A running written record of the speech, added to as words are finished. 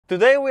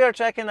Today we are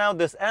checking out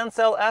this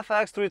ANCEL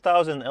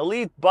FX3000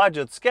 Elite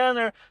budget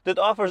scanner that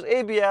offers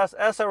ABS,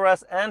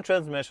 SRS, and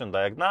transmission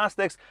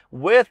diagnostics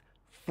with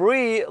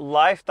free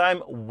lifetime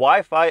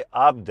Wi-Fi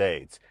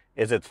updates.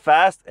 Is it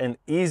fast and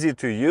easy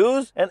to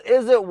use? And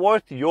is it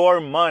worth your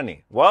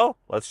money? Well,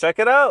 let's check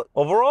it out.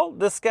 Overall,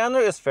 the scanner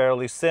is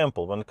fairly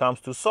simple when it comes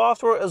to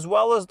software as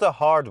well as the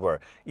hardware.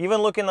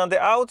 Even looking on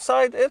the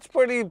outside, it's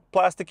pretty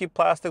plasticky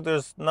plastic.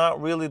 There's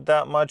not really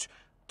that much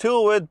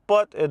to it,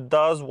 but it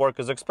does work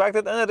as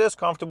expected, and it is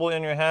comfortable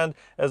in your hand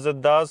as it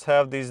does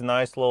have these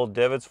nice little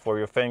divots for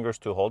your fingers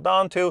to hold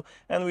on to,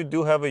 and we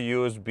do have a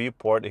USB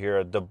port here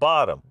at the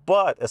bottom.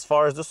 But as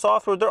far as the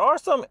software, there are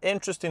some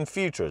interesting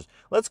features.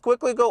 Let's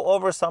quickly go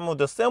over some of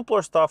the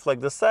simpler stuff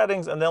like the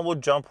settings, and then we'll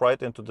jump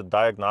right into the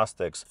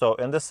diagnostics. So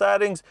in the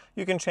settings,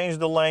 you can change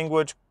the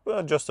language,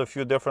 just a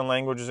few different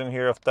languages in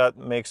here if that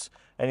makes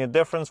any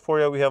difference for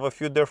you. We have a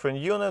few different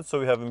units,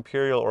 so we have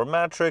imperial or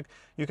metric.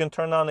 You can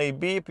turn on a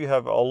beep, you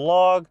have a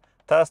log,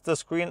 test the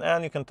screen,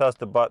 and you can test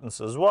the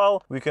buttons as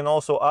well. We can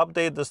also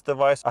update this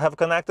device. I have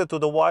connected to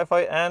the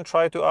Wi-Fi and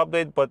tried to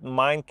update, but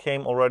mine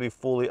came already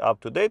fully up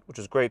to date, which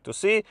is great to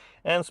see.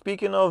 And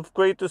speaking of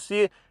great to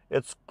see,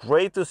 it's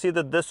great to see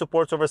that this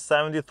supports over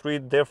 73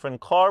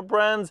 different car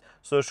brands,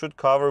 so it should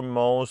cover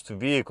most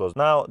vehicles.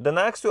 Now, the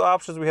next two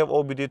options, we have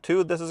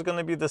OBD2. This is going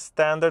to be the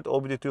standard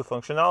OBD2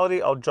 functionality.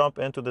 I'll jump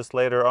into this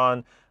later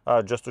on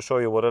just to show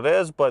you what it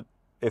is, but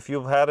if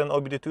you've had an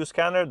OBD2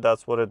 scanner,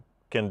 that's what it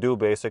can do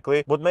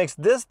basically. What makes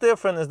this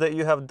different is that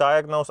you have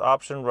diagnose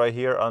option right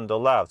here on the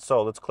left.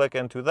 So let's click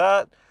into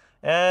that,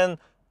 and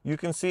you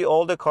can see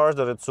all the cars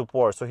that it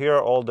supports. So here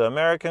are all the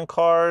American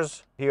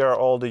cars, here are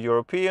all the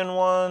European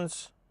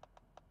ones.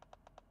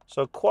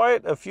 So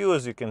quite a few,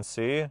 as you can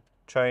see.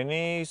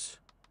 Chinese,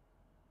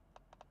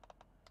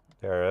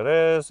 there it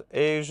is,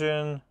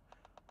 Asian.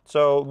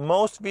 So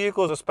most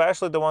vehicles,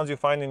 especially the ones you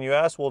find in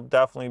US, will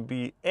definitely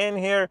be in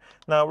here.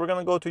 Now we're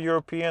gonna go to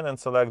European and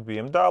select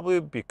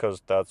BMW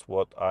because that's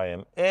what I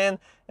am in,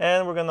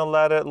 and we're gonna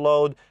let it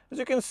load. As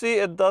you can see,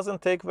 it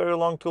doesn't take very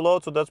long to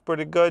load, so that's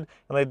pretty good.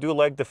 And I do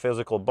like the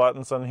physical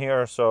buttons on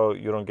here so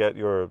you don't get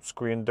your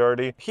screen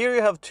dirty. Here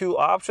you have two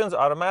options,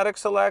 automatic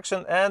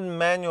selection and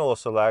manual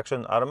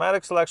selection.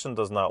 Automatic selection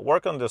does not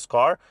work on this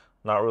car.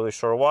 Not really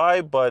sure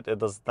why, but it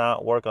does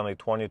not work on a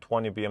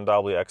 2020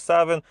 BMW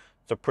X7.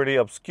 It's a pretty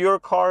obscure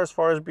car as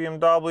far as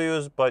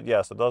BMWs, but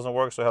yes, it doesn't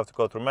work, so I have to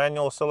go through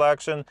manual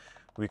selection.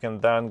 We can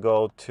then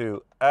go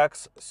to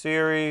X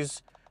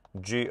series,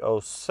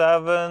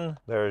 G07,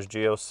 there's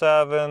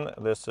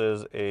G07. This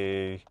is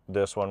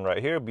this one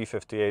right here,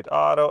 B58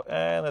 Auto,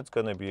 and it's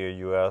gonna be a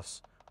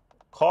US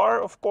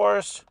car, of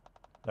course.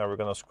 Now we're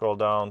gonna scroll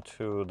down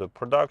to the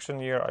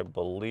production year. I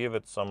believe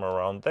it's somewhere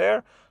around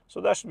there. So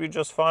that should be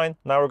just fine.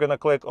 Now we're gonna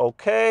click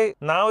OK.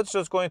 Now it's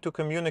just going to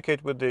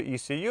communicate with the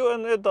ECU,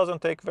 and it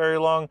doesn't take very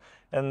long.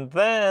 And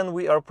then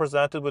we are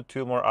presented with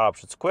two more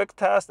options, quick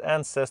test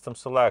and system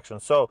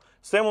selection. So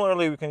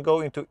similarly, we can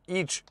go into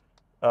each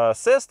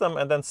system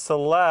and then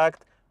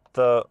select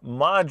the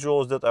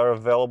modules that are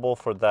available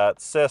for that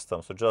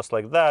system. So just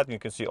like that, you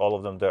can see all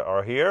of them that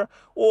are here.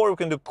 Or we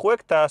can do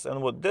quick test,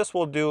 and what this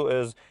will do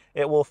is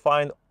it will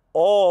find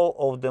all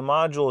of the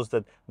modules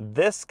that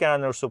this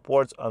scanner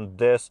supports on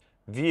this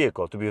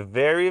vehicle. To be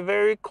very,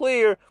 very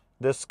clear,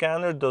 the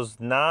scanner does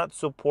not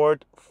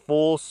support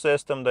full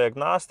system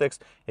diagnostics.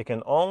 It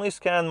can only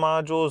scan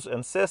modules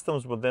and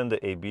systems within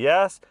the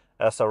ABS,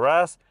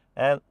 SRS,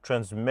 and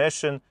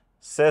transmission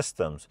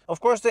systems.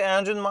 Of course, the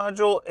engine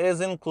module is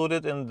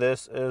included in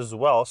this as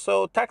well.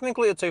 So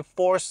technically it's a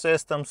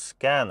 4-system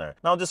scanner.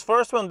 Now this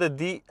first one, the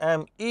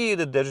DME,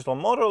 the digital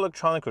motor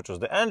electronic, which is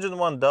the engine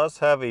one, does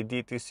have a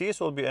DTC,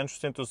 so it'll be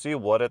interesting to see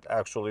what it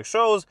actually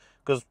shows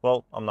because,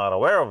 well, I'm not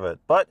aware of it.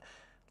 But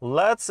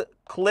let's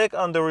click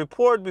on the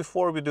report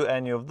before we do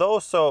any of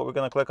those. So we're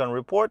going to click on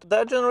report.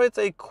 That generates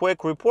a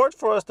quick report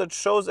for us that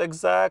shows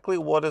exactly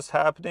what is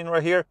happening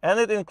right here. And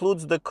it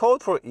includes the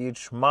code for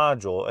each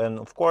module. And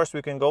of course,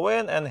 we can go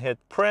in and hit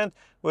print,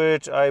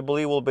 which I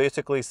believe will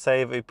basically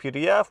save a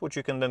PDF, which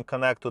you can then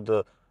connect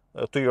to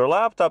your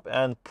laptop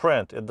and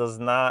print. It does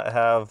not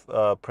have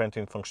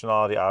printing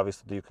functionality,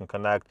 obviously, that you can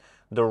connect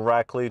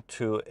directly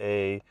to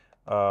a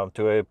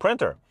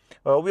printer.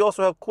 We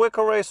also have quick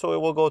erase, so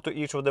it will go to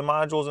each of the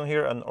modules in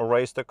here and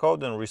erase the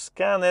code and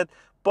rescan it.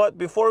 But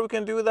before we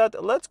can do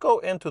that, let's go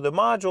into the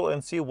module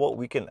and see what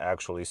we can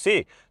actually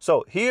see.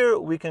 So here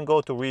we can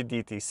go to read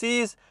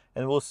DTCs,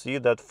 and we'll see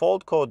that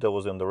fault code that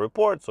was in the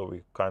report. So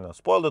we kind of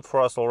spoiled it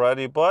for us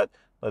already, but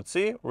let's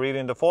see,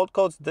 reading the fault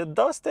codes, that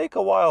does take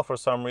a while for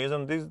some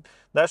reason.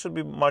 That should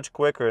be much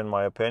quicker in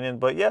my opinion.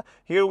 But yeah,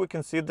 here we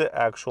can see the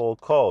actual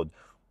code.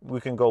 We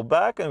can go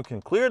back and we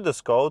can clear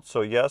this code.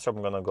 So yes,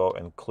 I'm gonna go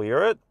and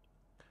clear it.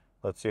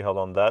 Let's see how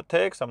long that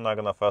takes. I'm not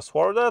going to fast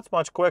forward. That's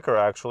much quicker,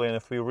 actually. And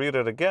if we read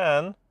it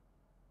again,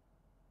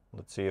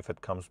 let's see if it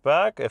comes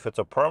back, if it's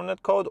a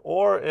permanent code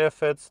or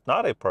if it's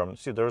not a permanent.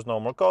 See, there's no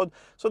more code.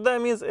 So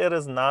that means it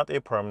is not a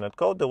permanent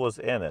code that was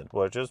in it,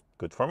 which is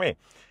good for me.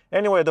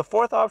 Anyway, the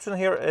fourth option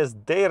here is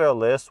data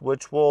list,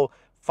 which will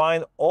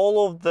find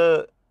all of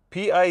the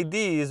PID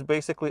is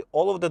basically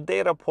all of the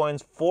data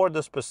points for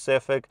the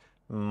specific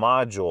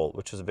module,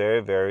 which is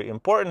very, very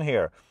important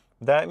here.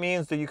 That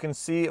means that you can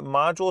see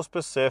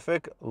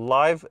module-specific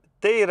live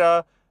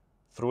data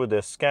through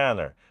this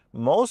scanner.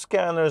 Most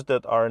scanners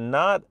that are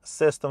not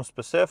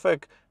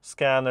system-specific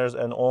scanners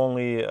and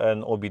only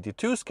an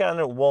OBD2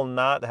 scanner will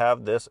not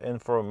have this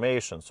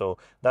information. So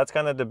that's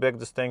kind of the big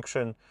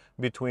distinction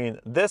between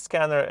this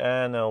scanner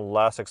and a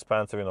less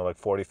expensive,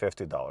 like $40,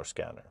 $50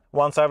 scanner.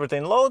 Once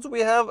everything loads, we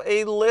have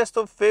a list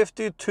of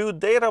 52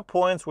 data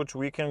points, which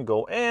we can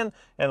go in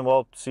and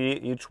we'll see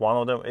each one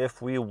of them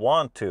if we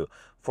want to.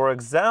 For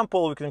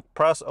example, we can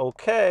press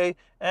OK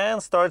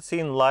and start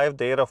seeing live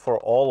data for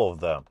all of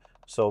them.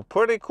 So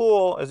pretty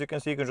cool. As you can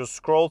see, you can just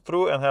scroll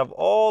through and have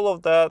all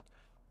of that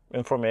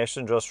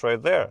information just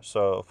right there.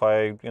 So if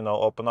I,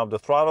 open up the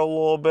throttle a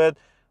little bit,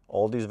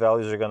 all these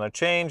values are going to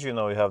change. You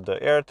have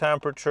the air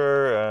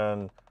temperature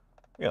and,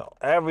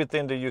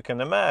 everything that you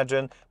can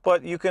imagine.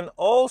 But you can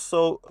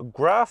also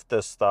graph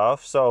this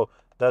stuff. So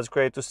that's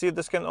great to see.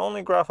 This can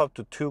only graph up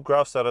to 2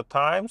 graphs at a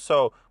time.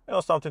 So,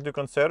 something to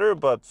consider,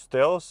 but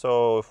still.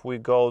 So if we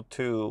go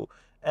to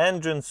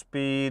engine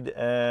speed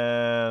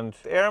and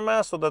air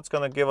mass, so that's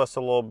going to give us a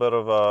little bit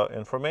of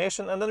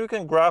information, and then we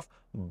can graph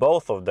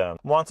both of them.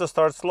 Once it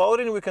starts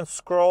loading, we can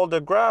scroll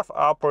the graph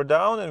up or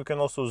down, and we can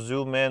also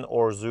zoom in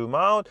or zoom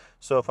out.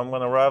 So if I'm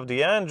going to rev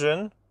the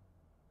engine,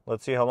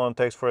 let's see how long it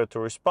takes for it to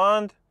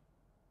respond.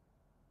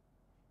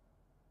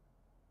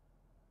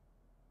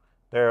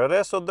 There it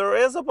is. So there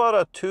is about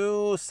a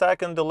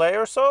 2-second delay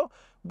or so,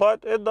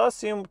 but it does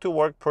seem to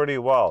work pretty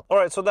well. All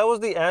right, so that was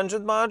the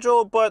engine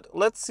module, but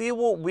let's see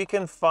what we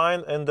can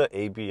find in the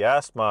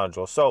ABS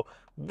module. So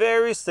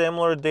very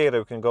similar data.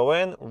 We can go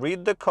in,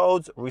 read the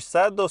codes,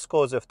 reset those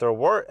codes if there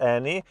were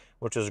any,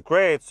 which is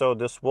great. So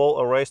this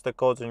will erase the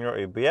codes in your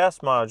ABS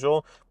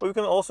module, but we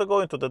can also go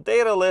into the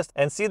data list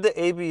and see the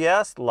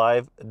ABS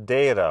live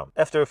data.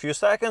 After a few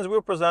seconds,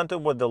 we're presented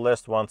with the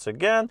list once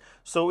again.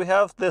 So we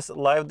have this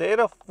live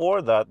data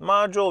for that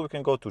module. We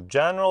can go to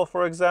general,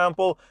 for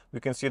example. We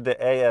can see the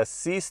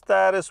ASC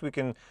status. We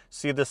can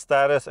see the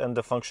status and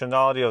the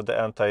functionality of the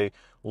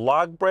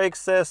anti-lock brake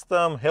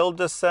system, hill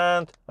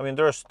descent. I mean,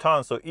 there's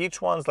tons. So each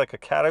one's like a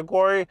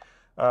category.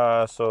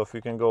 So if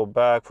we can go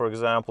back, for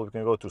example, we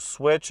can go to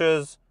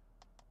switches.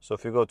 So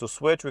if you go to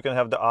switch, we can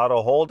have the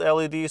auto hold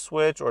LED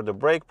switch or the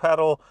brake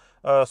pedal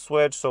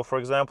switch. So for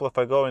example, if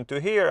I go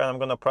into here and I'm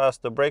going to press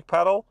the brake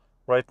pedal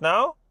right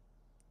now,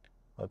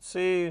 let's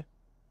see,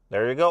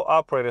 there you go,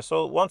 operator.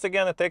 So once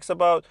again, it takes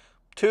about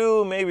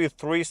 2, maybe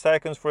 3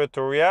 seconds for it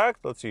to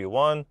react. Let's see,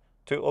 1,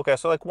 2, okay,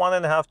 so like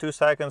 1.5, 2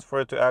 seconds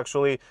for it to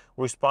actually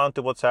respond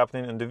to what's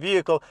happening in the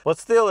vehicle. But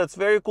still, it's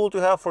very cool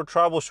to have for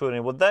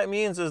troubleshooting. What that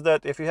means is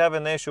that if you have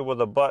an issue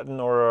with a button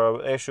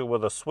or an issue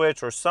with a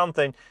switch or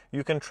something,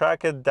 you can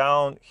track it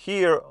down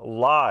here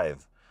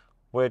live,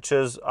 which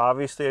is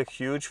obviously a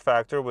huge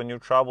factor when you're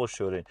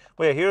troubleshooting.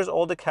 But yeah, here's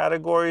all the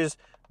categories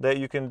that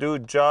you can do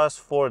just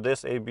for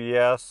this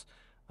ABS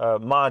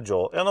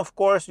module. And of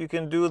course, you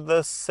can do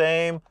the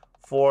same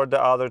for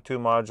the other 2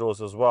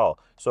 modules as well.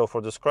 So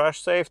for this crash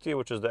safety,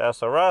 which is the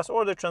SRS,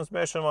 or the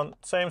transmission one,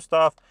 same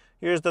stuff.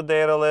 Here's the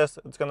data list.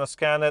 It's going to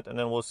scan it, and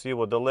then we'll see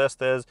what the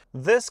list is.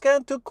 This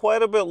scan took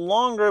quite a bit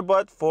longer,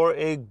 but for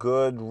a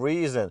good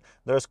reason.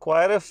 There's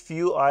quite a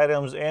few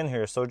items in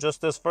here. So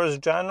just this first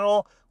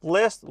general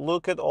list,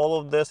 look at all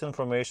of this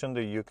information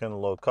that you can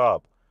look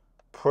up.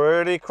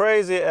 Pretty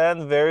crazy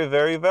and very,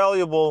 very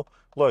valuable.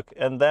 Look,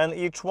 and then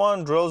each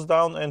one drills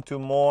down into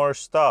more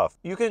stuff.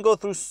 You can go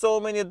through so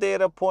many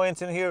data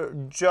points in here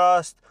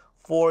just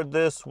for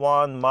this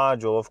one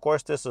module. Of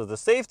course, this is the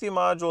safety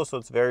module, so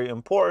it's very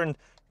important.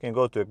 You can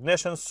go to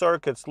ignition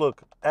circuits.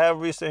 Look,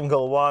 every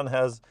single one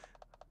has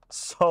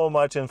so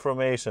much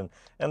information.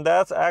 And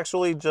that's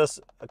actually just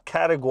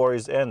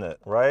categories in it,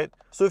 right?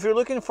 So if you're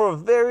looking for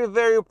very,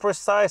 very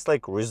precise,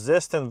 like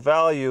resistant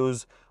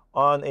values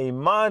on a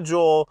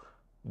module,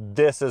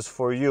 this is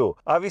for you.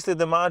 Obviously,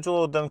 the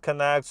module then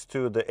connects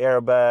to the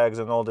airbags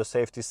and all the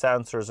safety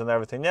sensors and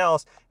everything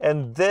else.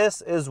 And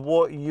this is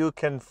what you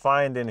can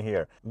find in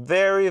here.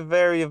 Very,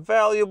 very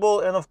valuable.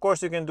 And of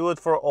course, you can do it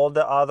for all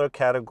the other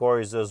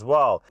categories as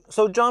well.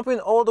 So jumping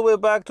all the way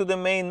back to the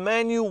main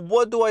menu,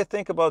 what do I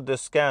think about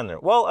this scanner?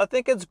 Well, I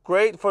think it's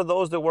great for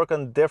those that work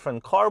on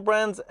different car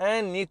brands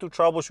and need to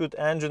troubleshoot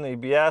engine,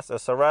 ABS,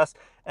 SRS,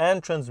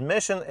 and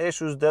transmission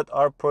issues that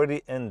are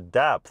pretty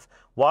in-depth.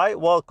 Why?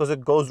 Well, because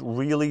it goes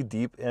really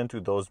deep into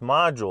those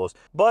modules,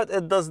 but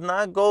it does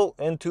not go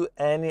into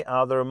any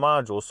other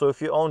module. So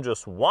if you own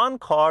just one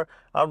car,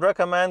 I'd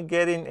recommend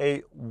getting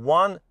a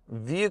one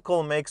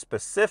vehicle make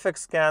specific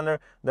scanner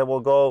that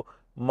will go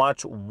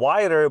much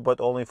wider, but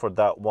only for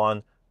that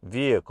one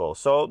vehicle.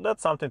 So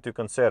that's something to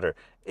consider.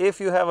 If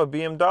you have a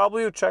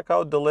BMW, check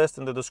out the list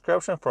in the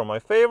description for my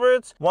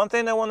favorites. One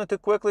thing I wanted to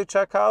quickly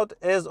check out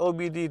is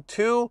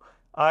OBD2.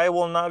 I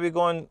will not be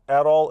going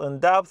at all in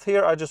depth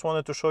here. I just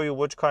wanted to show you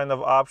which kind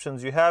of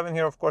options you have in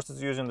here. Of course,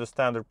 it's using the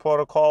standard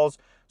protocols.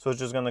 So it's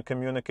just going to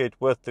communicate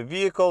with the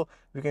vehicle.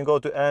 We can go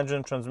to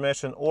engine,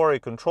 transmission, or a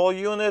control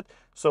unit.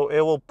 So it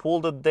will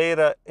pull the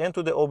data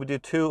into the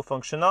OBD2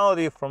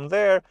 functionality from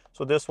there.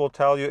 So this will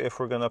tell you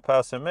if we're going to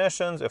pass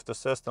emissions, if the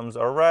systems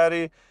are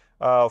ready.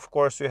 Of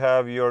course, you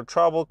have your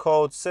trouble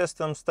code,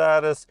 system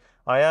status,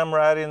 IM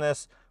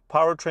readiness,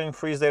 powertrain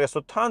freeze data. So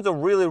tons of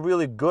really,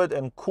 really good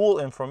and cool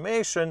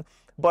information.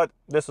 But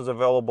this is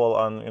available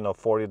on,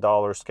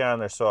 $40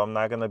 scanner, so I'm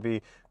not going to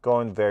be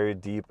going very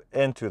deep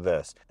into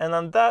this. And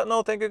on that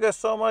note, thank you guys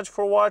so much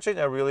for watching.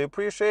 I really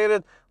appreciate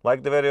it.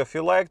 Like the video if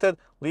you liked it.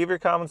 Leave your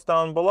comments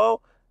down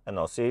below, and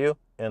I'll see you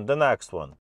in the next one.